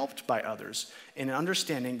be helped by others in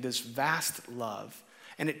understanding this vast love.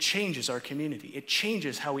 And it changes our community. It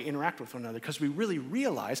changes how we interact with one another because we really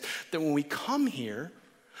realize that when we come here,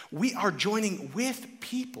 we are joining with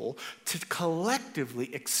people to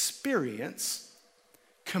collectively experience,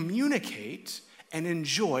 communicate, and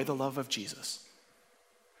enjoy the love of Jesus.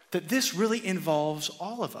 That this really involves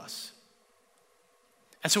all of us.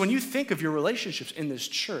 And so when you think of your relationships in this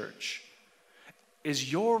church,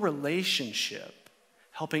 is your relationship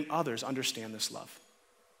helping others understand this love?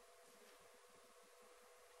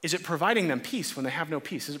 Is it providing them peace when they have no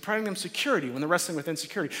peace? Is it providing them security when they're wrestling with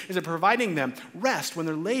insecurity? Is it providing them rest when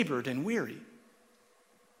they're labored and weary?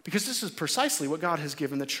 Because this is precisely what God has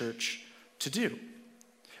given the church to do.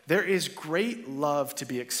 There is great love to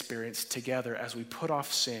be experienced together as we put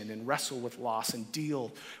off sin and wrestle with loss and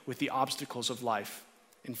deal with the obstacles of life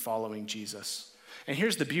in following Jesus. And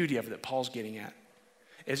here's the beauty of it that Paul's getting at,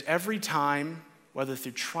 is every time, whether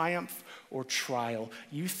through triumph or trial,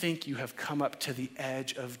 you think you have come up to the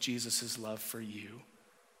edge of Jesus' love for you,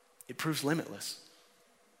 it proves limitless.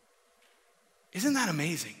 Isn't that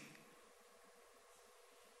amazing?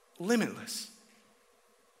 Limitless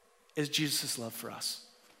is Jesus' love for us.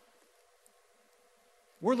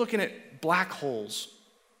 We're looking at black holes.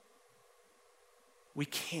 We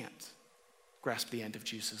can't grasp the end of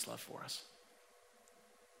Jesus' love for us.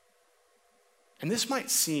 And this might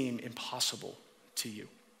seem impossible to you.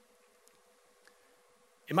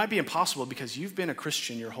 It might be impossible because you've been a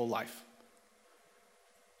Christian your whole life.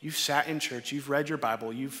 You've sat in church, you've read your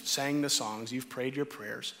Bible, you've sang the songs, you've prayed your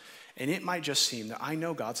prayers, and it might just seem that I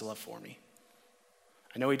know God's love for me.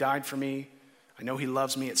 I know he died for me. I know he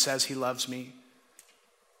loves me. It says he loves me.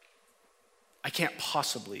 I can't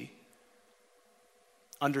possibly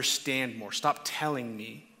understand more. Stop telling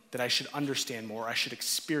me that I should understand more, I should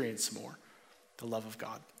experience more the love of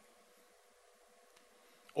God.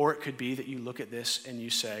 Or it could be that you look at this and you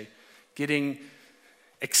say, getting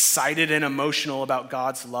excited and emotional about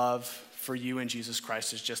God's love for you in Jesus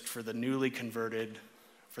Christ is just for the newly converted,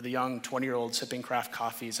 for the young 20-year-old sipping craft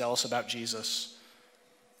coffee, zealous about Jesus,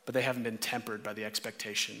 but they haven't been tempered by the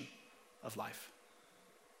expectation of life.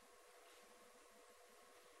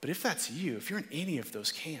 But if that's you, if you're in any of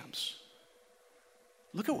those camps,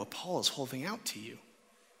 look at what Paul is holding out to you.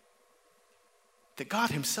 That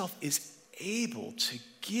God himself is able to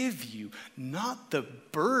give you not the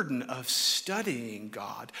burden of studying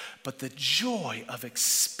God, but the joy of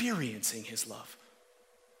experiencing his love.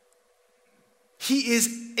 He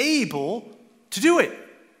is able to do it.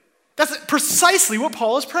 That's precisely what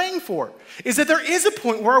Paul is praying for, is that there is a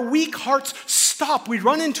point where our weak hearts stop. We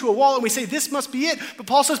run into a wall and we say, this must be it. But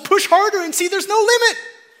Paul says, push harder and see there's no limit.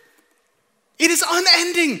 It is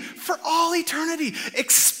unending for all eternity.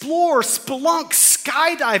 Explore, spelunk,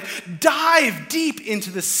 skydive, dive deep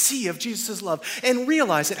into the sea of Jesus' love and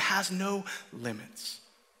realize it has no limits.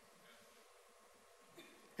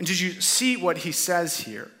 And did you see what he says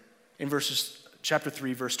here in chapter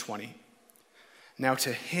 3, verse 20? Now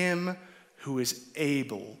to him who is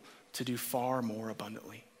able to do far more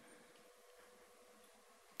abundantly.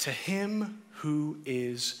 To him who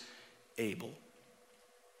is able.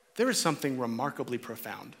 There is something remarkably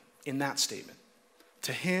profound in that statement.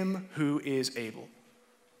 To him who is able.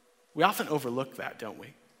 We often overlook that, don't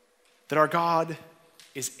we? That our God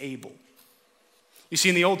is able. You see,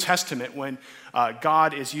 in the Old Testament, when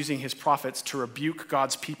God is using his prophets to rebuke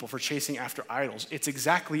God's people for chasing after idols, it's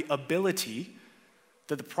exactly ability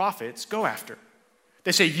that the prophets go after.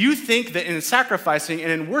 They say, you think that in sacrificing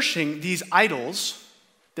and in worshiping these idols,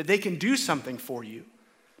 that they can do something for you.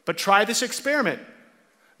 But try this experiment.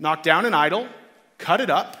 Knock down an idol, cut it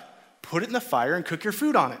up, put it in the fire, and cook your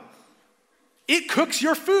food on it. It cooks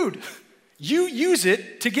your food. You use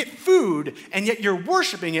it to get food, and yet you're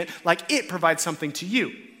worshiping it like it provides something to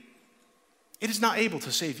you. It is not able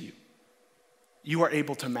to save you. You are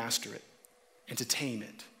able to master it and to tame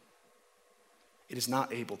it. It is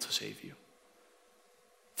not able to save you.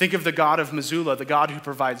 Think of the God of Missoula, the God who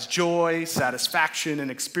provides joy, satisfaction, and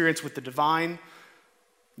experience with the divine,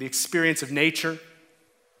 the experience of nature,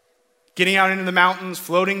 getting out into the mountains,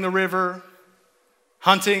 floating the river,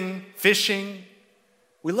 hunting, fishing.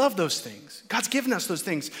 We love those things. God's given us those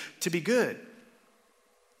things to be good.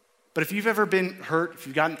 But if you've ever been hurt, if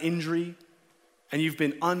you've got an injury, and you've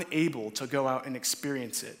been unable to go out and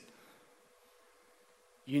experience it,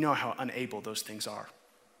 you know how unable those things are.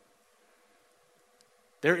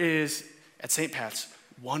 There is, at St. Pat's,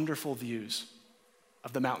 wonderful views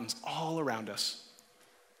of the mountains all around us.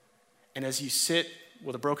 And as you sit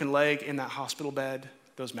with a broken leg in that hospital bed,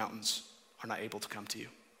 those mountains are not able to come to you.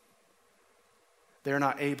 They're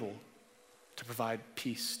not able to provide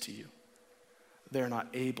peace to you. They're not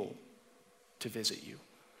able to visit you.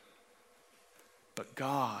 But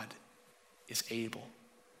God is able.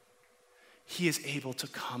 He is able to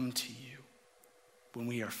come to you when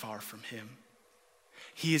we are far from him.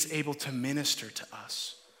 He is able to minister to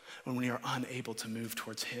us when we are unable to move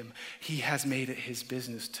towards him. He has made it his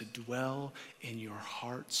business to dwell in your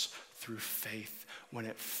hearts through faith when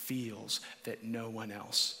it feels that no one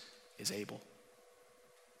else is able.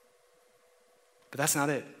 But that's not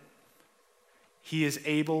it. He is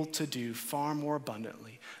able to do far more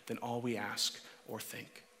abundantly than all we ask or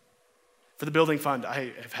think. For the building fund,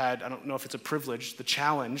 I have had, I don't know if it's a privilege, the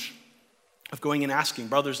challenge of going and asking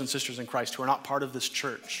brothers and sisters in Christ who are not part of this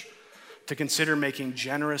church to consider making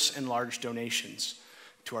generous and large donations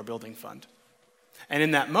to our building fund. And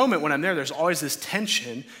in that moment when I'm there, there's always this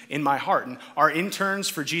tension in my heart. And our interns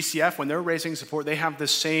for GCF, when they're raising support, they have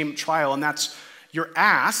this same trial, and that's your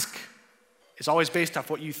ask is always based off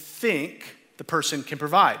what you think the person can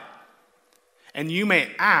provide. And you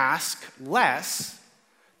may ask less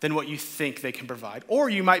than what you think they can provide, or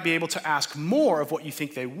you might be able to ask more of what you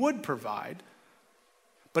think they would provide.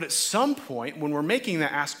 But at some point, when we're making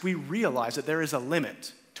that ask, we realize that there is a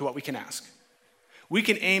limit to what we can ask. We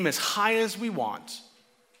can aim as high as we want,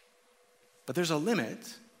 but there's a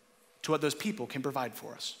limit to what those people can provide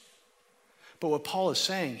for us. But what Paul is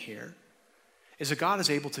saying here is that God is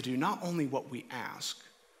able to do not only what we ask,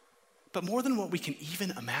 but more than what we can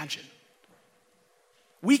even imagine.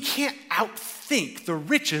 We can't outthink the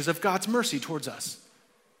riches of God's mercy towards us.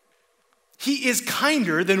 He is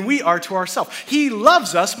kinder than we are to ourselves. He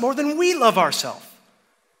loves us more than we love ourselves.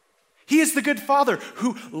 He is the good Father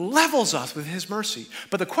who levels us with his mercy.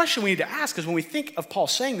 But the question we need to ask is when we think of Paul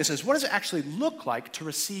saying this is, what does it actually look like to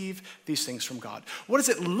receive these things from God? What does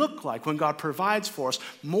it look like when God provides for us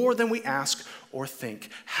more than we ask or think?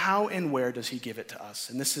 How and where does he give it to us?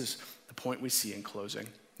 And this is the point we see in closing.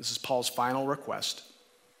 This is Paul's final request,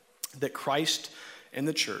 that Christ and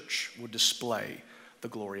the church would display the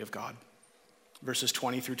glory of God. Verses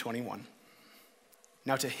 20 through 21.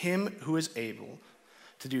 Now to him who is able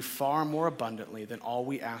to do far more abundantly than all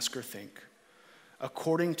we ask or think,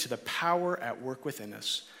 according to the power at work within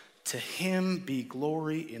us, to him be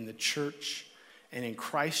glory in the church and in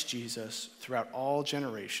Christ Jesus throughout all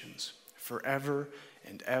generations, forever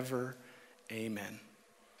and ever. Amen.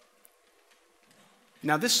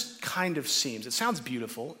 Now this kind of it sounds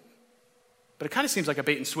beautiful, but it kind of seems like a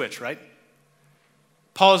bait and switch, right?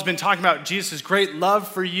 Paul has been talking about Jesus' great love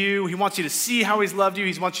for you. He wants you to see how he's loved you.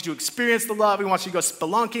 He wants you to experience the love. He wants you to go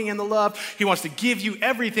spelunking in the love. He wants to give you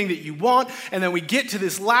everything that you want. And then we get to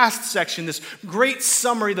this last section, this great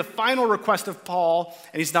summary, the final request of Paul.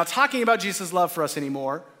 And he's not talking about Jesus' love for us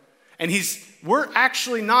anymore. And we're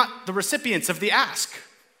actually not the recipients of the ask.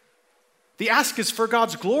 The ask is for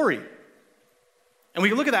God's glory. And we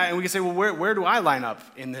can look at that and we can say, well, where do I line up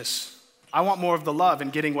in this? I want more of the love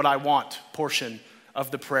and getting what I want portion of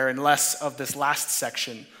the prayer and less of this last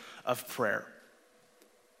section of prayer.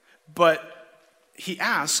 But he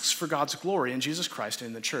asks for God's glory in Jesus Christ and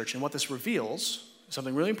in the church. And what this reveals,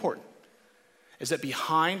 something really important, is that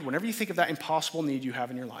whenever you think of that impossible need you have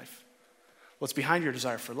in your life, what's behind your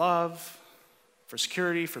desire for love, for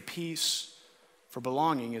security, for peace, for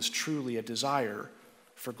belonging is truly a desire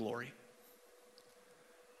for glory.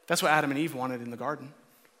 That's what Adam and Eve wanted in the garden.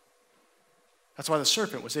 That's why the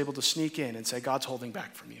serpent was able to sneak in and say, God's holding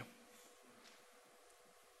back from you.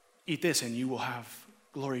 Eat this and you will have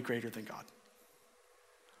glory greater than God.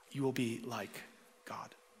 You will be like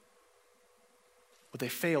God. What they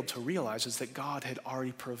failed to realize is that God had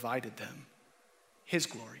already provided them his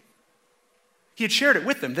glory. He had shared it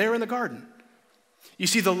with them there in the garden. You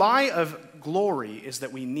see, the lie of glory is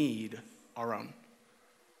that we need our own.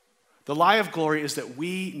 The lie of glory is that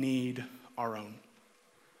we need our own.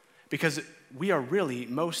 Because we are really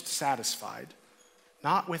most satisfied,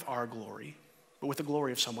 not with our glory, but with the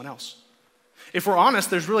glory of someone else. If we're honest,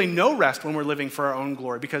 there's really no rest when we're living for our own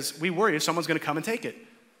glory because we worry if someone's going to come and take it.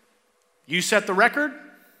 You set the record,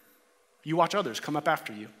 you watch others come up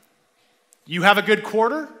after you. You have a good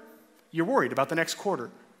quarter, you're worried about the next quarter.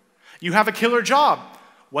 You have a killer job,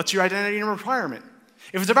 what's your identity and requirement?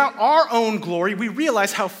 If it's about our own glory, we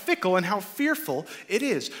realize how fickle and how fearful it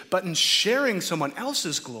is. But in sharing someone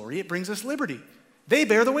else's glory, it brings us liberty. They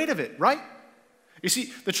bear the weight of it, right? You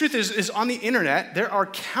see, the truth is on the internet, there are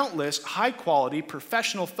countless high-quality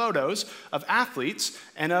professional photos of athletes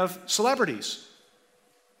and of celebrities.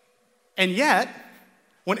 And yet,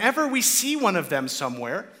 whenever we see one of them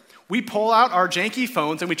somewhere, we pull out our janky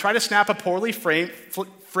phones and we try to snap a poorly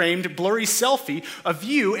framed blurry selfie of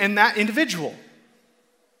you and that individual.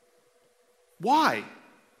 Why?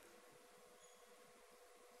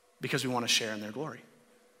 Because we want to share in their glory.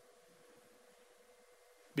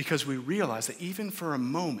 Because we realize that even for a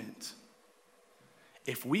moment,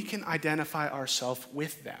 if we can identify ourselves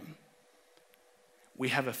with them, we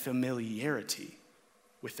have a familiarity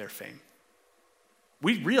with their fame.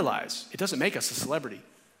 We realize it doesn't make us a celebrity.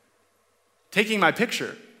 Taking my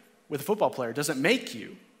picture with a football player doesn't make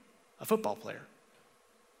you a football player.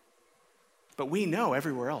 But we know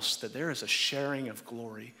everywhere else that there is a sharing of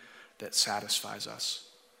glory that satisfies us.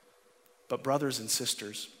 But brothers and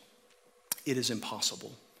sisters, it is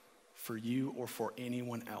impossible for you or for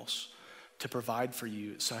anyone else to provide for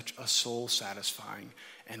you such a soul-satisfying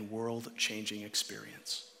and world-changing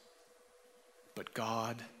experience. But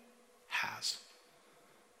God has.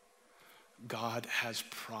 God has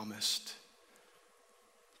promised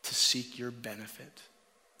to seek your benefit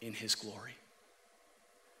in his glory.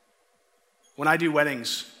 When I do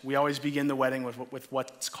weddings, we always begin the wedding with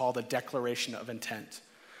what's called a declaration of intent,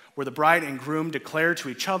 where the bride and groom declare to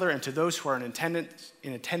each other and to those who are in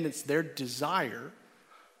attendance their desire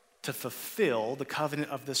to fulfill the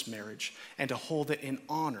covenant of this marriage and to hold it in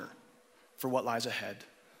honor for what lies ahead.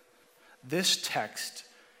 This text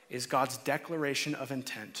is God's declaration of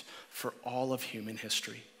intent for all of human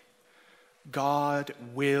history. God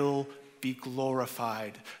will be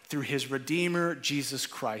glorified through his Redeemer, Jesus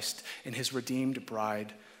Christ, and his redeemed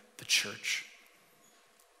bride, the church.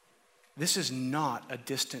 This is not a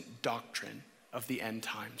distant doctrine of the end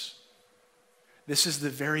times. This is the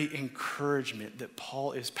very encouragement that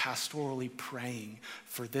Paul is pastorally praying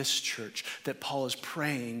for this church, that Paul is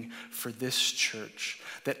praying for this church,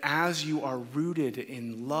 that as you are rooted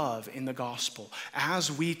in love in the gospel,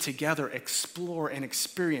 as we together explore and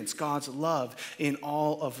experience God's love in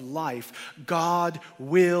all of life, God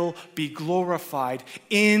will be glorified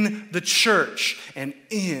in the church and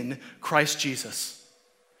in Christ Jesus.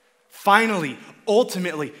 Finally,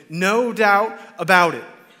 ultimately, no doubt about it,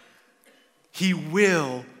 he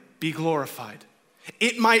will be glorified.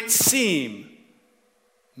 It might seem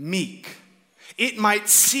meek. It might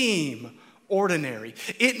seem ordinary.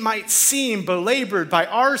 It might seem belabored by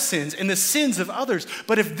our sins and the sins of others.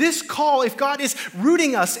 But if God is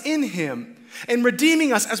rooting us in him, and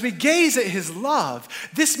redeeming us as we gaze at his love.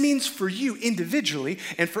 This means for you individually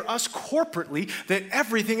and for us corporately that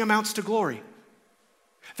everything amounts to glory.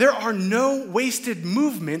 There are no wasted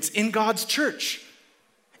movements in God's church.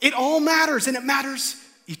 It all matters, and it matters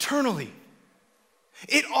eternally.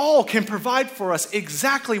 It all can provide for us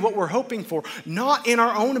exactly what we're hoping for, not in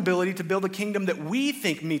our own ability to build a kingdom that we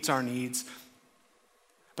think meets our needs,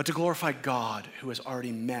 but to glorify God who has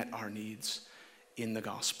already met our needs in the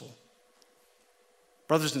gospel.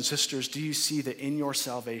 Brothers and sisters, do you see that in your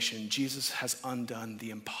salvation, Jesus has undone the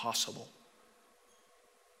impossible?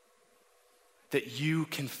 That you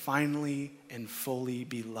can finally and fully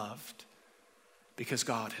be loved because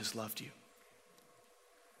God has loved you.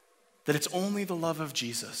 That it's only the love of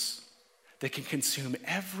Jesus that can consume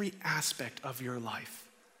every aspect of your life,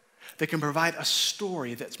 that can provide a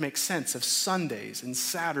story that makes sense of Sundays and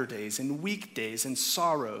Saturdays and weekdays and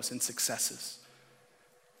sorrows and successes.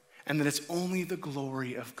 And that it's only the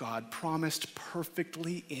glory of God promised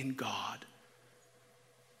perfectly in God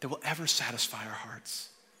that will ever satisfy our hearts.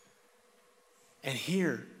 And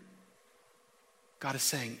here, God is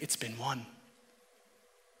saying, it's been won.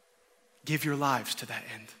 Give your lives to that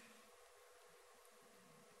end.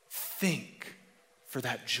 Think for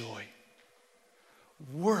that joy.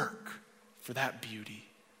 Work for that beauty.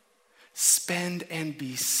 Spend and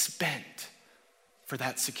be spent for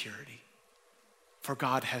that security. For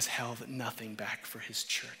God has held nothing back for his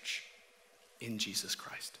church in Jesus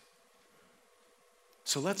Christ.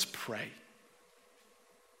 So let's pray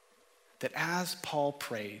that as Paul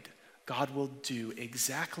prayed, God will do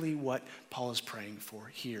exactly what Paul is praying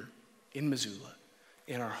for here in Missoula,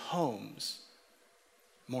 in our homes,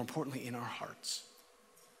 more importantly, in our hearts.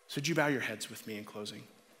 So would you bow your heads with me in closing?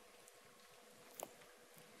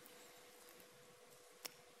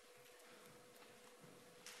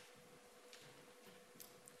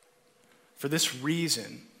 For this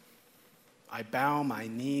reason, I bow my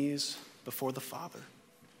knees before the Father,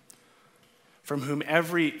 from whom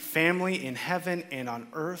every family in heaven and on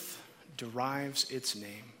earth derives its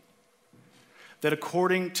name, that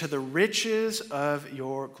according to the riches of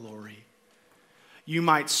your glory, you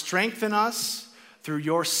might strengthen us through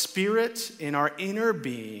your Spirit in our inner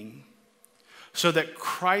being, so that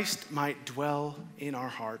Christ might dwell in our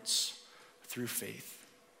hearts through faith.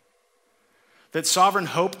 That sovereign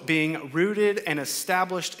hope, being rooted and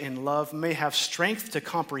established in love, may have strength to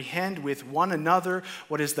comprehend with one another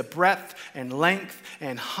what is the breadth and length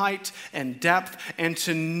and height and depth, and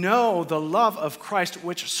to know the love of Christ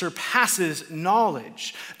which surpasses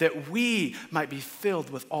knowledge, that we might be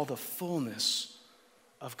filled with all the fullness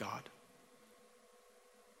of God.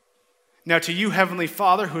 Now to you, Heavenly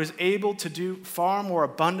Father, who is able to do far more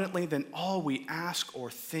abundantly than all we ask or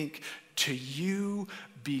think, to you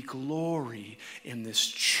be glory in this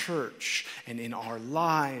church and in our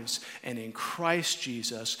lives and in Christ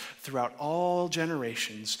Jesus throughout all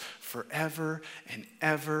generations, forever and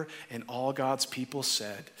ever. And all God's people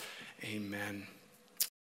said, amen.